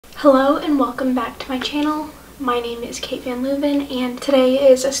Hello and welcome back to my channel. My name is Cate and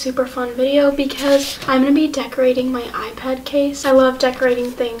today is a super fun video because I'm going to be decorating my iPad case. I love decorating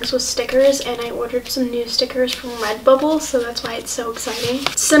things with stickers and I ordered some new stickers from Redbubble, so that's why it's so exciting.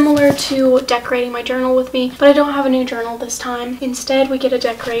 Similar to decorating my journal with me, but I don't have a new journal this time. Instead, we get to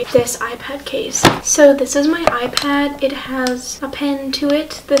decorate this iPad case. So this is my iPad. It has a pen to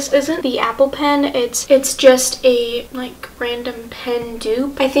it. This isn't the Apple pen. It's just a random pen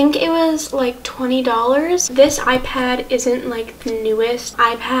dupe. I think it was like $20. This iPad isn't like the newest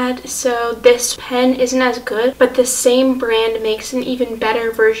iPad, so this pen isn't as good, but the same brand makes an even better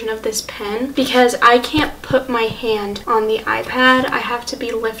version of this pen because I can't put my hand on the iPad. I have to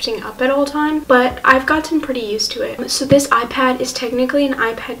be lifting up at all time, but I've gotten pretty used to it. So this iPad is technically an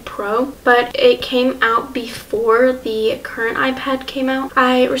iPad Pro, but it came out before the current iPad came out.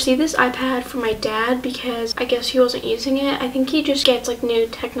 I received this iPad from my dad because I guess he wasn't using it. I think he just gets like new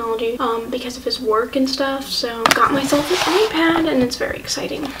technology because of his work and stuff. So got myself an iPad and it's very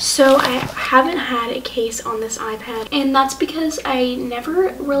exciting. So I haven't had a case on this iPad and that's because I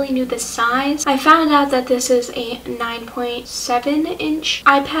never really knew the size. I found out that this is a 9.7-inch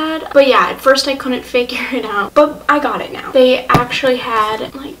iPad, but yeah, at first I couldn't figure it out, but I got it now. They actually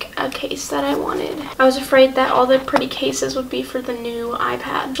had like a case that I wanted. I was afraid that all the pretty cases would be for the new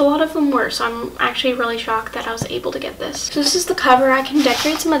iPad. A lot of them were, so I'm actually really shocked that I was able to get this. So this is the cover. I can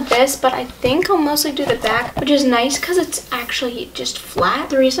decorate some of this, but I think I'll mostly do the back, which is nice because it's actually just flat.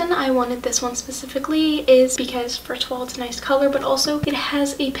 The reason I wanted this one specifically is because first of all, it's a nice color, but also it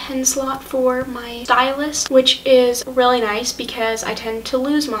has a pen slot for my stylus, which is really nice because I tend to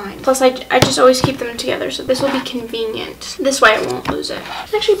lose mine. Plus I just always keep them together, so this will be convenient. This way I won't lose it.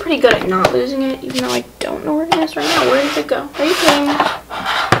 I'm actually pretty good at not losing it, even though I don't know where it is right now. Where did it go? Are you kidding me?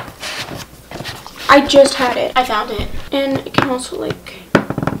 I just had it. I found it. And it can also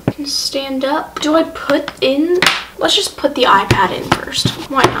can stand up. Do I put in? Let's just put the iPad in first.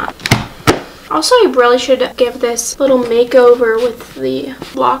 Why not? Also, I really should give this little makeover with the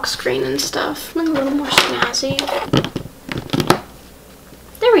lock screen and stuff. Look a little more snazzy.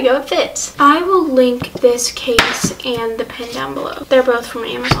 There we go, it fits. I will link this case and the pen down below. They're both from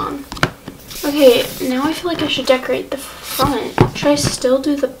Amazon. Okay, now I feel like I should decorate the front. Should I still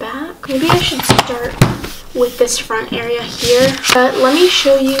do the back? Maybe I should start with this front area here. But let me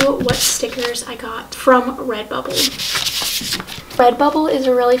show you what stickers I got from Redbubble. Redbubble is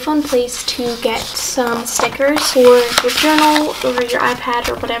a really fun place to get some stickers for your journal or your iPad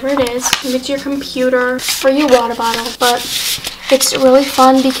or whatever it is. Maybe it's your computer or your water bottle, but it's really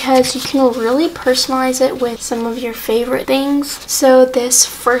fun because you can really personalize it with some of your favorite things. So this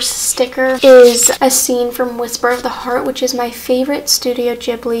first sticker is a scene from Whisper of the Heart, which is my favorite Studio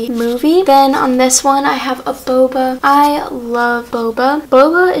Ghibli movie. Then on this one, I have a boba. I love boba.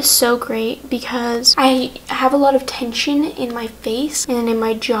 Boba is so great because I have a lot of tension in my face and in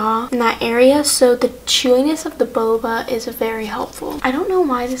my jaw in that area. So the chewiness of the boba is very helpful. I don't know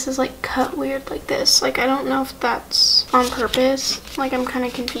why this is cut weird like this. I don't know if that's on purpose. I'm kind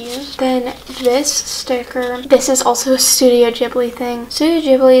of confused. Then this sticker, this is also a Studio Ghibli thing. Studio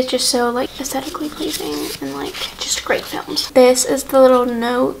Ghibli is just so aesthetically pleasing and just great films. This is the little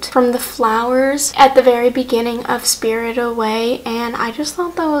note from the flowers at the very beginning of Spirit Away, and I just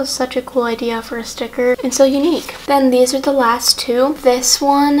thought that was such a cool idea for a sticker and so unique. Then these are the last two. This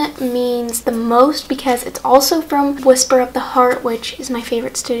one means the most because it's also from Whisper of the Heart, which is my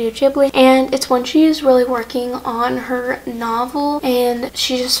favorite Studio Ghibli, and it's when she's really working on her novel and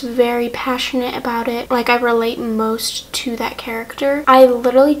she's just very passionate about it. I relate most to that character. I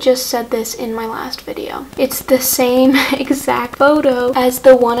literally just said this in my last video. It's the same exact photo as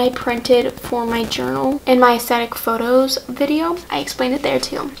the one I printed for my journal in my aesthetic photos video. I explained it there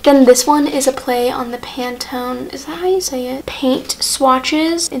too. Then this one is a play on the Pantone, is that how you say it? Paint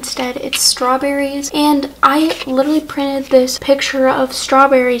swatches. Instead it's strawberries, and I literally printed this picture of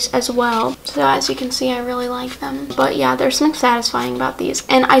strawberries as well. So as you can see, I really like them. But yeah, there's something satisfying about these,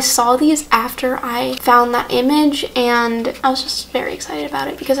 and I saw these after I found that image and I was just very excited about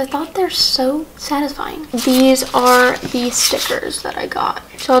it because I thought they're so satisfying. These are the stickers that I got,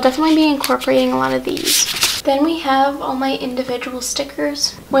 so I'll definitely be incorporating a lot of these. Then we have all my individual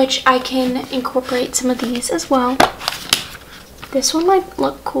stickers, which I can incorporate some of these as well. This one might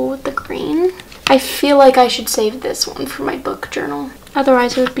look cool with the green. I feel like I should save this one for my book journal,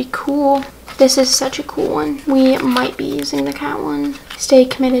 otherwise it would be cool. This is such a cool one. We might be using the cat one. Stay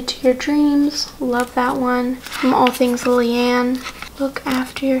committed to your dreams. Love that one. From All Things Leanne. Look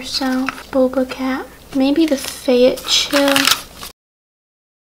after yourself. Boba Cat. Maybe the Fayette Chill.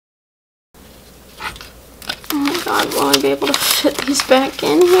 Oh my god. god, will I be able to fit these back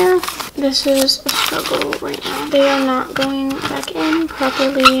in here? This is a struggle right now. They are not going back in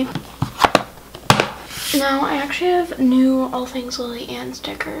properly. Now, I actually have new All Things Lily Ann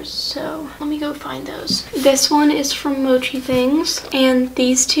stickers, so let me go find those. This one is from Mochi Things, and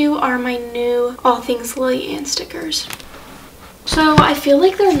these two are my new All Things Lily Ann stickers. So I feel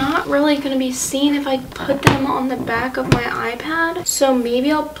like they're not really going to be seen if I put them on the back of my iPad. So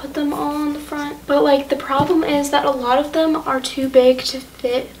maybe I'll put them all on the front. But like the problem is that a lot of them are too big to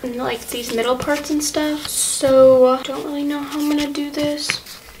fit in like these middle parts and stuff. So I don't really know how I'm going to do this.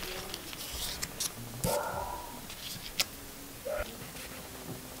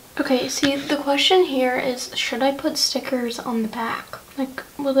 Okay, see, the question here is, should I put stickers on the back? Like,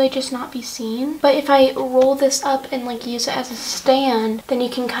 will they just not be seen? But if I roll this up and like use it as a stand, then you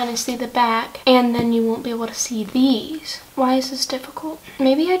can kind of see the back and then you won't be able to see these. Why is this difficult?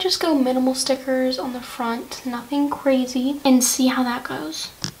 Maybe I just go minimal stickers on the front, nothing crazy, and see how that goes.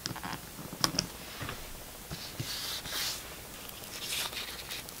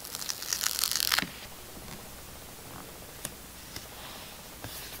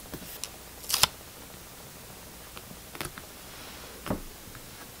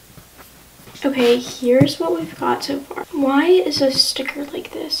 Okay, here's what we've got so far. Why is a sticker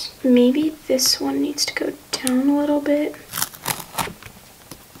like this? Maybe this one needs to go down a little bit.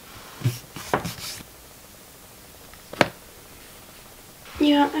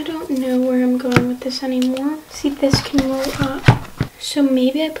 Yeah, I don't know where I'm going with this anymore. See, this can roll up. So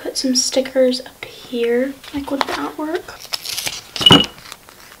maybe I put some stickers up here. Like, would that work?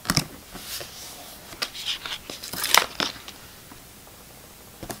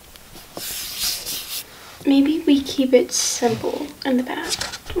 Maybe we keep it simple in the back.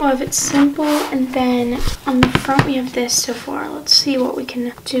 We'll have it simple, and then on the front we have this so far. Let's see what we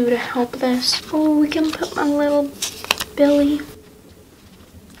can do to help this. Oh, we can put my little Billy.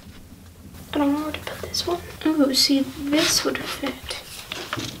 I don't know where to put this one. Oh, see, this would fit.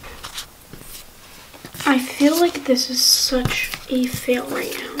 I feel like this is such a fail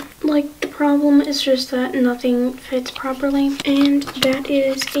right now. Like, the problem is just that nothing fits properly, and that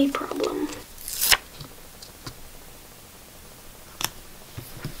is a problem.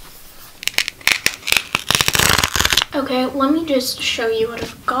 Okay, let me just show you what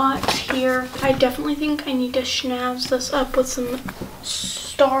I've got here. I definitely think I need to schnazz this up with some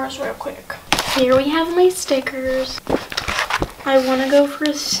stars real quick. Here we have my stickers. I want to go for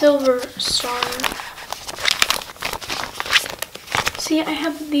a silver star. See, I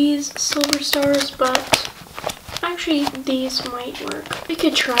have these silver stars, but actually these might work. We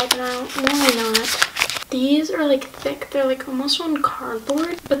could try them out. Why not? These are like thick. They're like almost on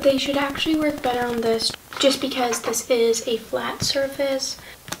cardboard, but they should actually work better on this just because this is a flat surface.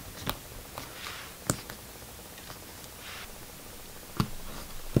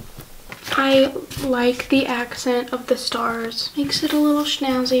 I like the accent of the stars. Makes it a little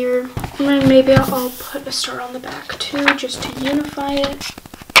schnazzier. And then maybe I'll put a star on the back too, just to unify it.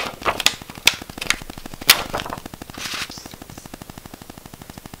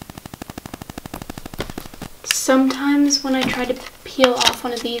 Sometimes when I try to peel off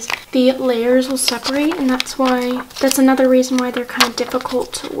one of these, the layers will separate, and that's another reason why they're kind of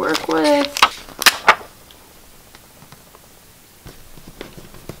difficult to work with.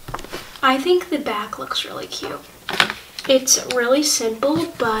 I think the back looks really cute. It's really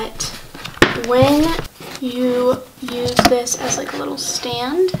simple, but when you use this as like a little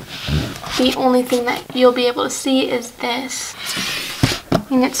stand, the only thing that you'll be able to see is this.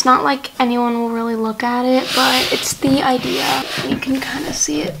 And it's not like anyone will really look at it, but it's the idea. You can kind of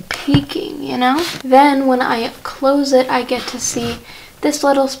see it peeking, you know? Then when I close it, I get to see this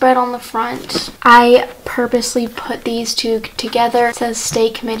little spread on the front. I purposely put these two together. It says stay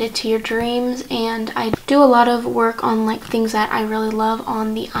committed to your dreams, and I do a lot of work on like things that I really love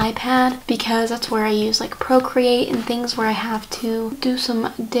on the iPad because that's where I use like Procreate and things where I have to do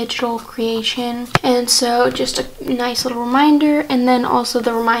some digital creation. And so just a nice little reminder, and then also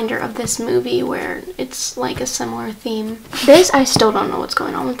the reminder of this movie where it's like a similar theme. This, I still don't know what's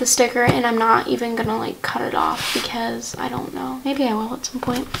going on with the sticker, and I'm not even gonna like cut it off because I don't know. Maybe I will at some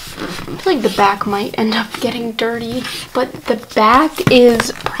point. I feel like the back might end up getting dirty, but the back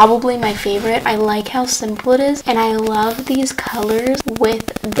is probably my favorite. I like how simple it is, and I love these colors with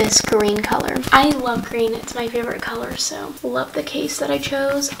this green color. I love green. It's my favorite color, so love the case that I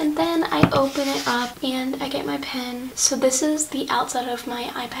chose. And then I open it up and I get my pen. So this is the outside of my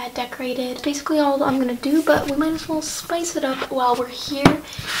iPad decorated. Basically all I'm gonna do, but we might as well spice it up while we're here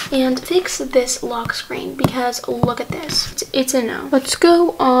and fix this lock screen because look at this. It's a no. let's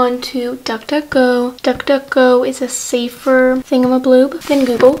go on to DuckDuckGo. DuckDuckGo is a safer thingamabloop than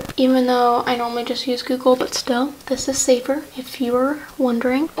Google, even though I normally just use Google, but still, this is safer if you're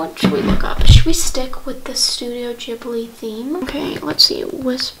wondering. What should we look up? Should we stick with the Studio Ghibli theme? Okay, let's see.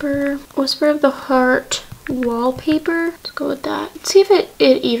 Whisper of the Heart wallpaper. Let's go with that. Let's see if it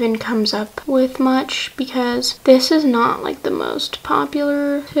even comes up with much, because this is not like the most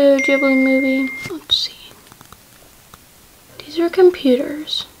popular Studio Ghibli movie. Let's see. These are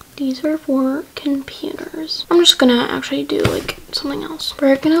computers. These are for computers. I'm just gonna actually do like something else.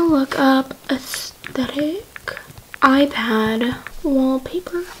 We're gonna look up aesthetic iPad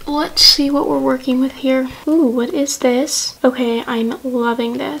wallpaper. Let's see what we're working with here. Ooh, what is this? Okay, I'm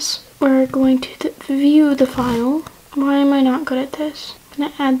loving this. We're going to view the file. Why am I not good at this? I'm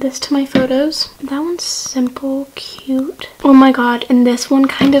gonna add this to my photos. That one's simple, cute. Oh my god, and this one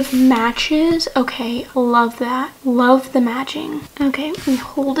kind of matches. Okay, love that. Love the matching. Okay, we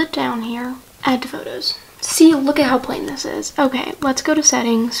hold it down here. Add to photos. See, look at how plain this is. Okay, let's go to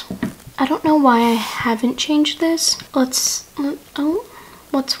settings. I don't know why I haven't changed this. What's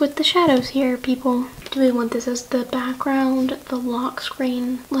with the shadows here, people? Do we want this as the background, the lock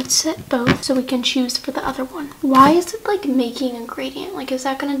screen? Let's set both so we can choose for the other one. Why is it like making a gradient? Like, is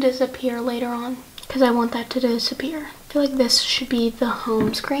that gonna disappear later on? Because I want that to disappear. I feel like this should be the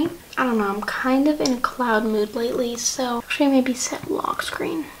home screen. I don't know, I'm kind of in a cloud mood lately, so actually maybe set lock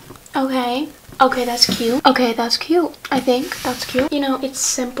screen. Okay. Okay, that's cute. Okay, that's cute. I think that's cute. You know, it's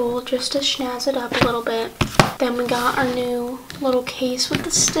simple, just to snazz it up a little bit. Then we got our new little case with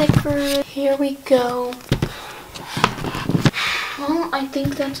the sticker. Here we go. Well, I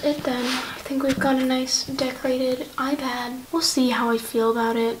think that's it then. I think we've got a nice decorated iPad. We'll see how I feel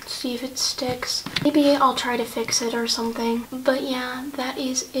about it, see if it sticks. Maybe I'll try to fix it or something. But yeah, that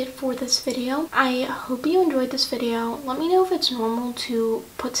is it for this video. I hope you enjoyed this video. Let me know if it's normal to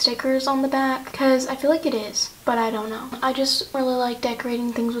put stickers on the back, because I feel like it is, but I don't know. I just really like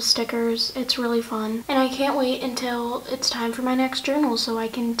decorating things with stickers. It's really fun. And I can't wait until it's time for my next journal so I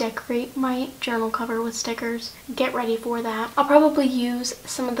can decorate my journal cover with stickers. Get ready for that. I'll probably use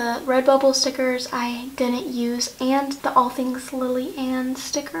some of the Redbubble stickers I didn't use and the All Things Lily Ann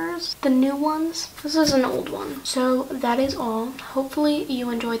stickers, the new ones. This is an old one. So that is all. Hopefully you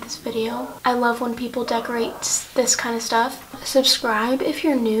enjoyed this video. I love when people decorate this kind of stuff. Subscribe if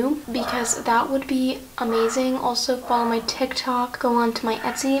you're new, because that would be amazing. Also follow my TikTok, go on to my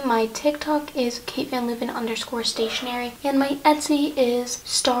Etsy. My TikTok is katevanluven_stationery and my Etsy is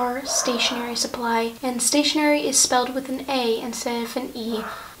Star Stationery Supply, and stationery is spelled with an A instead of an E.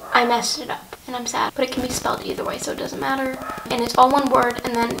 I messed it up and I'm sad, but it can be spelled either way, so it doesn't matter. And it's all one word,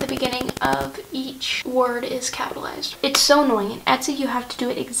 and then the beginning of each word is capitalized. It's so annoying. In Etsy, you have to do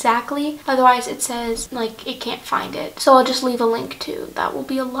it exactly, otherwise it says like it can't find it. So I'll just leave a link to that. Will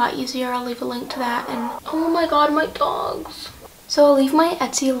be a lot easier. I'll leave a link to that. And oh my god, my dogs. So I'll leave my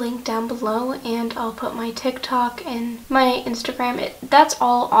Etsy link down below, and I'll put my TikTok and my Instagram. That's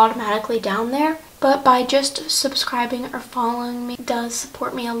all automatically down there. But by just subscribing or following me does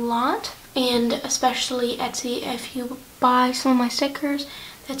support me a lot. And especially Etsy, if you buy some of my stickers,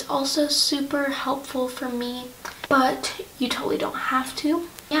 that's also super helpful for me. But you totally don't have to.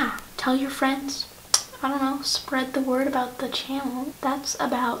 Yeah, tell your friends. I don't know, spread the word about the channel. That's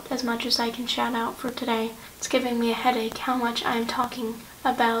about as much as I can shout out for today. It's giving me a headache how much I'm talking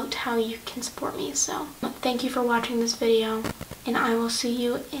about how you can support me. So thank you for watching this video, and I will see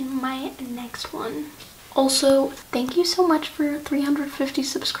you in my next one. Also, thank you so much for 350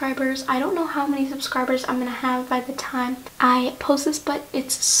 subscribers. I don't know how many subscribers I'm gonna have by the time I post this, but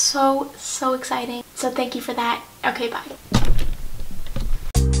it's so exciting. So thank you for that. Okay, bye.